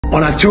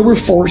On October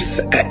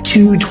 4th at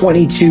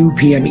 2:22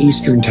 p.m.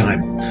 Eastern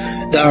Time,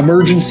 the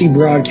emergency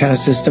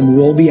broadcast system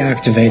will be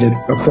activated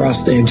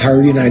across the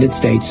entire United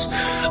States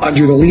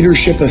under the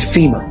leadership of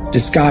FEMA,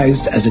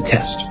 disguised as a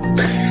test.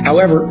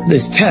 However,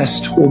 this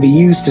test will be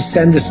used to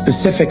send a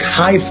specific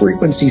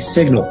high-frequency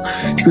signal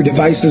through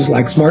devices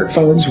like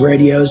smartphones,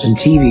 radios, and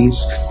TVs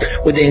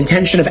with the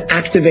intention of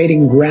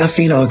activating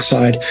graphene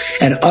oxide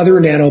and other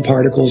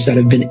nanoparticles that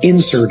have been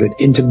inserted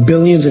into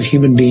billions of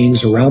human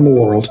beings around the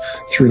world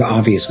through the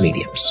obvious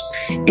mediums.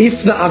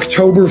 If the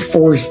October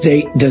 4th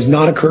date does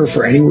not occur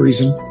for any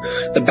reason,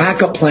 the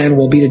backup plan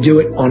will be to do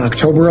it on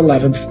October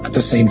 11th at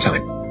the same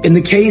time. In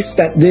the case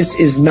that this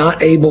is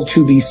not able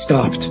to be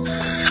stopped,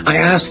 I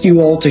ask you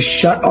all to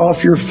shut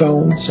off your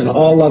phones and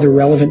all other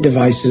relevant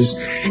devices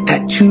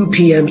at 2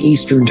 p.m.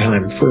 Eastern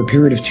Time for a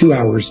period of 2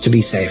 hours to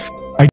be safe.